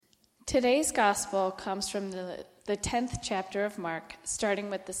Today's gospel comes from the 10th chapter of Mark, starting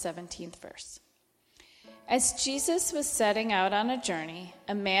with the 17th verse. As Jesus was setting out on a journey,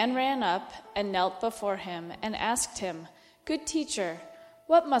 a man ran up and knelt before him and asked him, "Good teacher,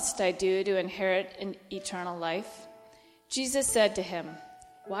 what must I do to inherit an eternal life?" Jesus said to him,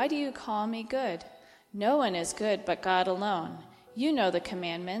 "Why do you call me good? No one is good but God alone. You know the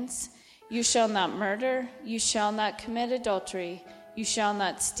commandments. You shall not murder. You shall not commit adultery. You shall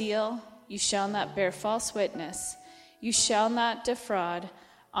not steal. You shall not bear false witness. You shall not defraud.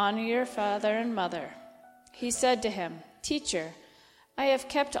 Honor your father and mother." He said to him, "Teacher, I have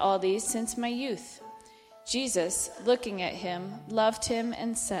kept all these since my youth." Jesus, looking at him, loved him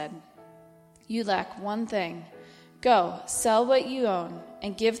and said, "You lack one thing. Go, sell what you own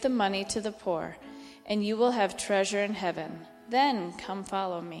and give the money to the poor, and you will have treasure in heaven. Then come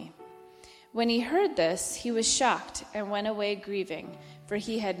follow me." When he heard this, he was shocked and went away grieving, for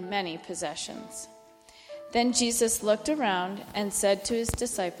he had many possessions. Then Jesus looked around and said to his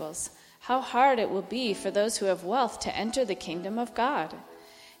disciples, "How hard it will be for those who have wealth to enter the kingdom of God."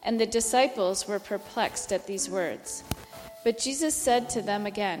 And the disciples were perplexed at these words. But Jesus said to them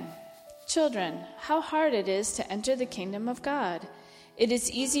again, "Children, how hard it is to enter the kingdom of God. It is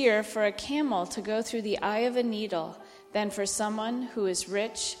easier for a camel to go through the eye of a needle than for someone who is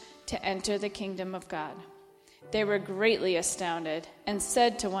rich to enter the kingdom of God." They were greatly astounded and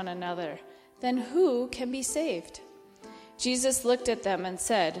said to one another, "Then who can be saved?" Jesus looked at them and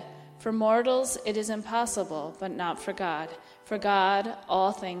said, "For mortals it is impossible, but not for God. For God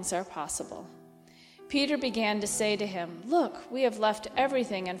all things are possible." Peter began to say to him, "Look, we have left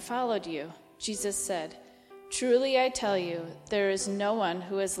everything and followed you." Jesus said, "Truly I tell you, there is no one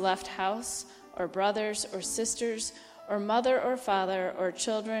who has left house or brothers or sisters or mother or father or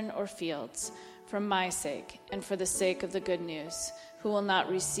children or fields for my sake and for the sake of the good news, who will not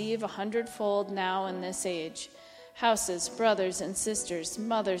receive 100-fold now in this age, houses, brothers and sisters,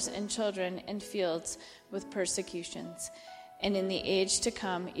 mothers and children, and fields with persecutions, and in the age to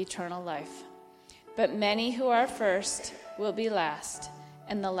come eternal life. But many who are first will be last,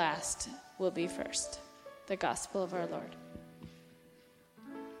 and the last will be first." The gospel of our Lord.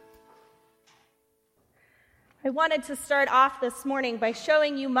 I wanted to start off this morning by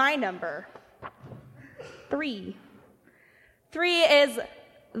showing you my number, 3. 3 is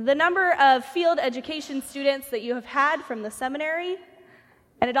the number of field education students that you have had from the seminary,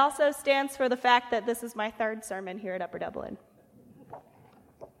 and it also stands for the fact that this is my 3rd sermon here at Upper Dublin.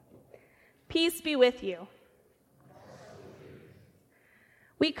 Peace be with you.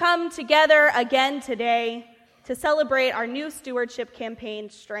 We come together again today to celebrate our new stewardship campaign,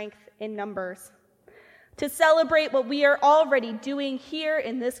 Strength in Numbers, to celebrate what we are already doing here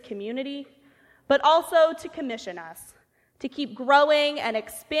in this community, but also to commission us to keep growing and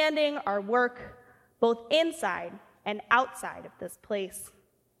expanding our work both inside and outside of this place.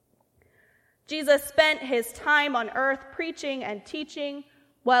 Jesus spent his time on earth preaching and teaching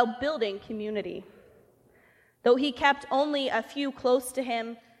while building community. Though he kept only a few close to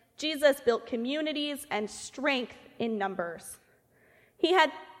him, Jesus built communities and strength in numbers. He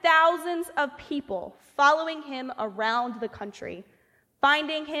had thousands of people following him around the country,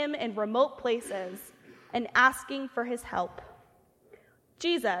 finding him in remote places and asking for his help.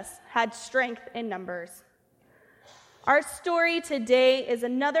 Jesus had strength in numbers. Our story today is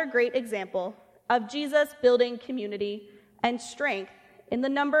another great example of Jesus building community and strength in the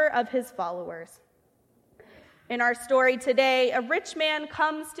number of his followers. In our story today, a rich man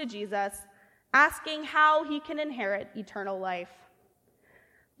comes to Jesus asking how he can inherit eternal life.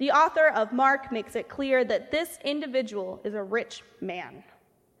 The author of Mark makes it clear that this individual is a rich man,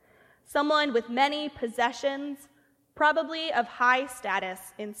 someone with many possessions, probably of high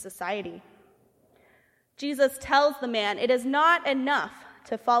status in society. Jesus tells the man it is not enough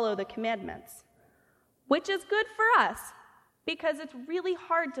to follow the commandments, which is good for us because it's really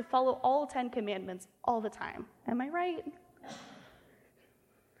hard to follow all 10 commandments all the time. Am I right?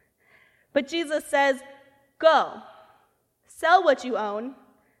 But Jesus says, "Go, sell what you own,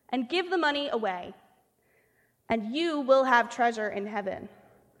 and give the money away, and you will have treasure in heaven.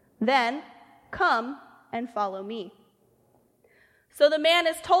 Then come and follow me." So the man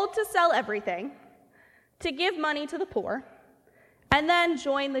is told to sell everything, to give money to the poor, and then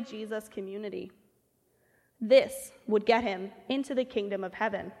join the Jesus community. This would get him into the kingdom of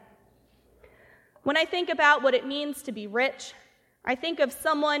heaven. When I think about what it means to be rich, I think of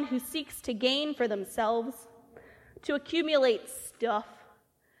someone who seeks to gain for themselves, to accumulate stuff,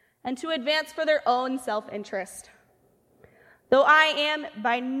 and to advance for their own self-interest. Though I am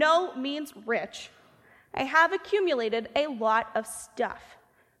by no means rich, I have accumulated a lot of stuff,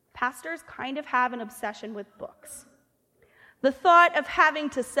 pastors kind of have an obsession with books. The thought of having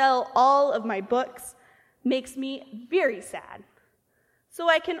to sell all of my books makes me very sad. So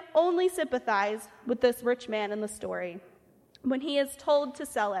I can only sympathize with this rich man in the story when he is told to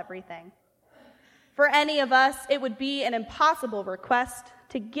sell everything. For any of us, it would be an impossible request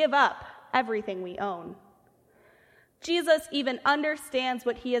to give up everything we own. Jesus even understands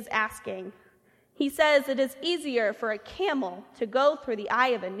what he is asking. He says it is easier for a camel to go through the eye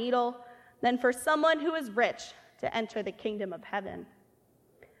of a needle than for someone who is rich to enter the kingdom of heaven.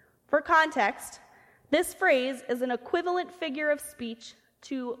 For context, this phrase is an equivalent figure of speech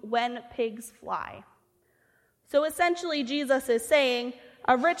to when pigs fly. So essentially, Jesus is saying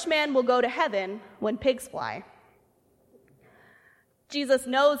a rich man will go to heaven when pigs fly. Jesus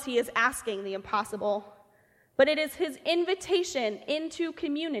knows he is asking the impossible, but it is his invitation into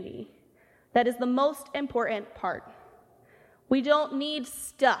community that is the most important part. We don't need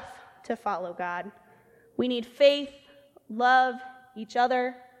stuff to follow God. We need faith, love, each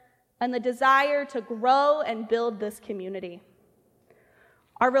other, and the desire to grow and build this community.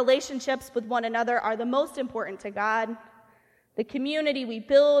 Our relationships with one another are the most important to God. The community we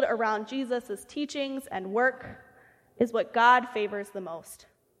build around Jesus' teachings and work is what God favors the most.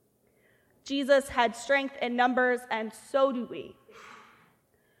 Jesus had strength in numbers, and so do we.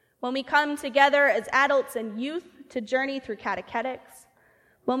 When we come together as adults and youth to journey through catechetics,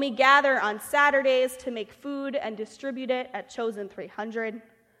 when we gather on Saturdays to make food and distribute it at Chosen 300,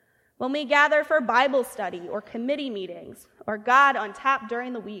 when we gather for Bible study or committee meetings or God on Tap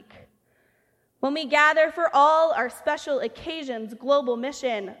during the week, when we gather for all our special occasions, Global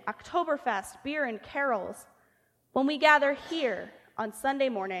Mission, Oktoberfest, beer and carols, when we gather here on Sunday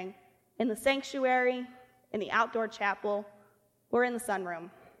morning in the sanctuary, in the outdoor chapel, or in the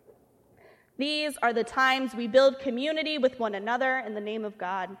sunroom. These are the times we build community with one another in the name of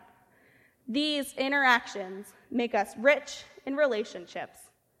God. These interactions make us rich in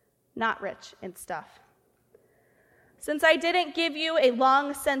relationships, not rich in stuff. Since I didn't give you a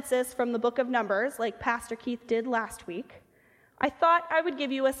long census from the book of Numbers like Pastor Keith did last week, I thought I would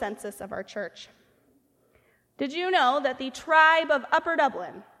give you a census of our church. Did you know that the tribe of Upper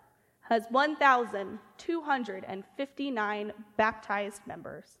Dublin has 1,259 baptized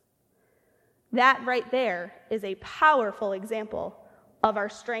members? That right there is a powerful example of our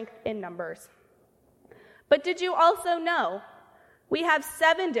strength in numbers. But did you also know we have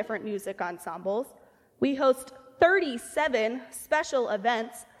 7 different music ensembles? We host 37 special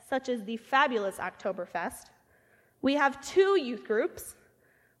events, such as the fabulous Oktoberfest. We have 2 youth groups.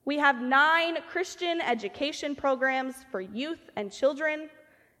 We have 9 Christian education programs for youth and children,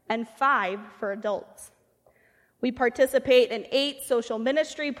 and 5 for adults. We participate in 8 social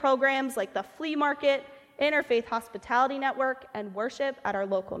ministry programs like the Flea Market, Interfaith Hospitality Network, and worship at our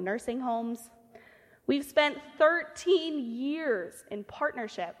local nursing homes. We've spent 13 years in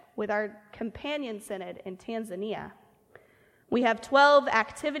partnership with our companion synod in Tanzania. We have 12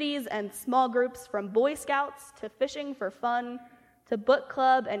 activities and small groups from Boy Scouts to Fishing for Fun to Book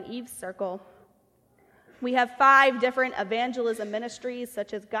Club and Eve's Circle. We have 5 different evangelism ministries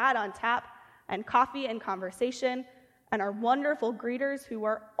such as God on Tap and Coffee and Conversation, and our wonderful greeters who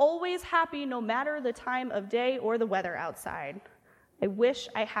are always happy no matter the time of day or the weather outside. I wish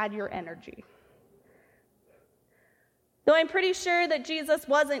I had your energy. Though I'm pretty sure that Jesus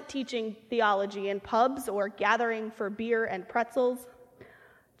wasn't teaching theology in pubs or gathering for beer and pretzels,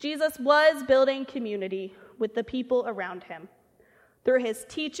 Jesus was building community with the people around him through his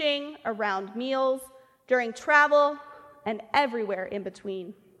teaching around meals, during travel, and everywhere in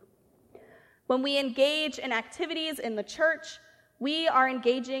between. When we engage in activities in the church, we are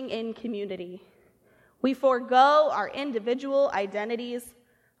engaging in community. We forego our individual identities,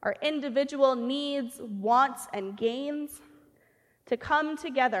 our individual needs, wants, and gains to come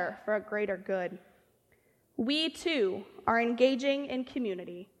together for a greater good. We, too, are engaging in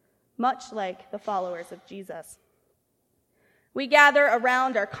community, much like the followers of Jesus. We gather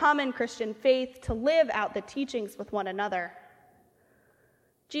around our common Christian faith to live out the teachings with one another.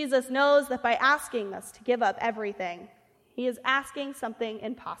 Jesus knows that by asking us to give up everything, he is asking something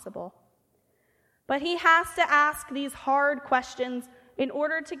impossible. But he has to ask these hard questions in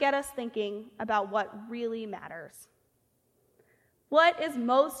order to get us thinking about what really matters. What is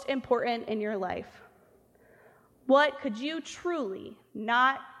most important in your life? What could you truly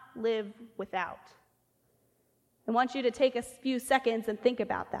not live without? I want you to take a few seconds and think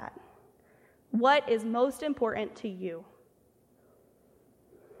about that. What is most important to you?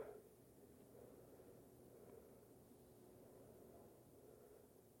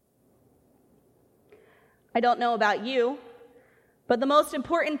 I don't know about you, But the most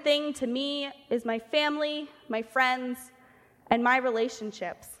important thing to me is my family, my friends, and my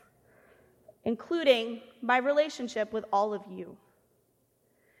relationships, including my relationship with all of you.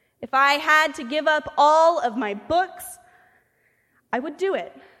 If I had to give up all of my books, I would do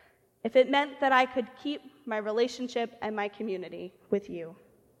it if it meant that I could keep my relationship and my community with you.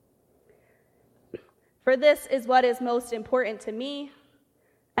 For this is what is most important to me,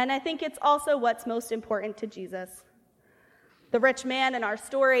 and I think it's also what's most important to Jesus. The rich man in our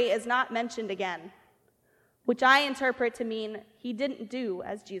story is not mentioned again, which I interpret to mean he didn't do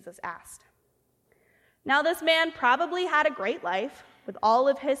as Jesus asked. Now, this man probably had a great life with all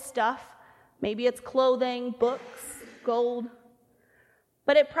of his stuff. Maybe it's clothing, books, gold.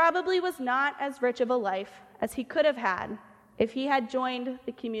 But it probably was not as rich of a life as he could have had if he had joined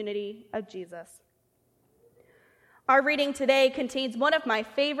the community of Jesus. Our reading today contains one of my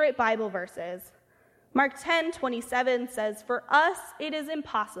favorite Bible verses. Mark 10:27 says, "For us it is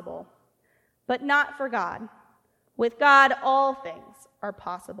impossible, but not for God. With God all things are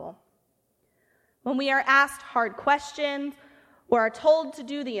possible." When we are asked hard questions or are told to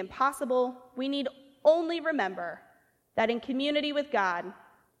do the impossible, we need only remember that in community with God,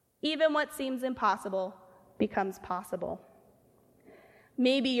 even what seems impossible becomes possible.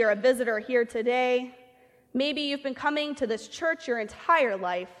 Maybe you're a visitor here today. Maybe you've been coming to this church your entire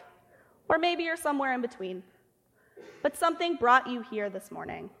life, or maybe you're somewhere in between. But something brought you here this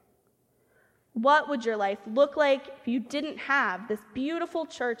morning. What would your life look like if you didn't have this beautiful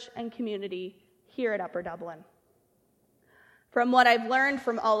church and community here at Upper Dublin? From what I've learned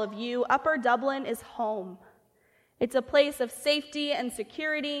from all of you, Upper Dublin is home. It's a place of safety and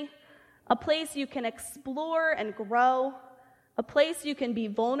security, a place you can explore and grow, a place you can be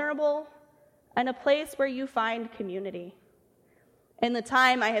vulnerable, and a place where you find community. In the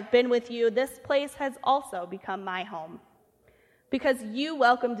time I have been with you, this place has also become my home because you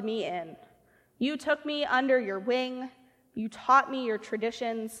welcomed me in. You took me under your wing, you taught me your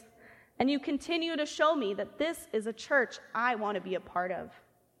traditions, and you continue to show me that this is a church I want to be a part of.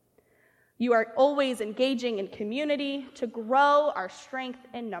 You are always engaging in community to grow our strength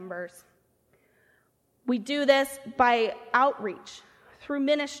in numbers. We do this by outreach, through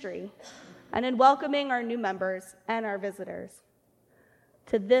ministry, and in welcoming our new members and our visitors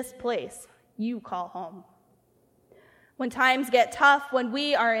to this place you call home. When times get tough, when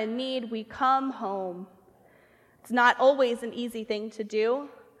we are in need, we come home. It's not always an easy thing to do,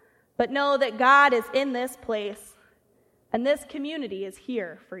 but know that God is in this place, and this community is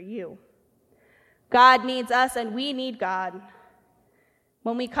here for you. God needs us, and we need God.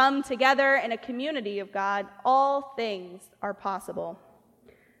 When we come together in a community of God, all things are possible.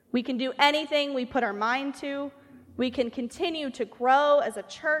 We can do anything we put our mind to. We can continue to grow as a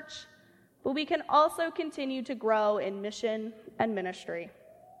church, but we can also continue to grow in mission and ministry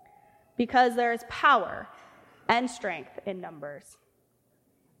because there is power and strength in numbers.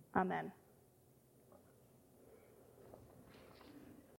 Amen.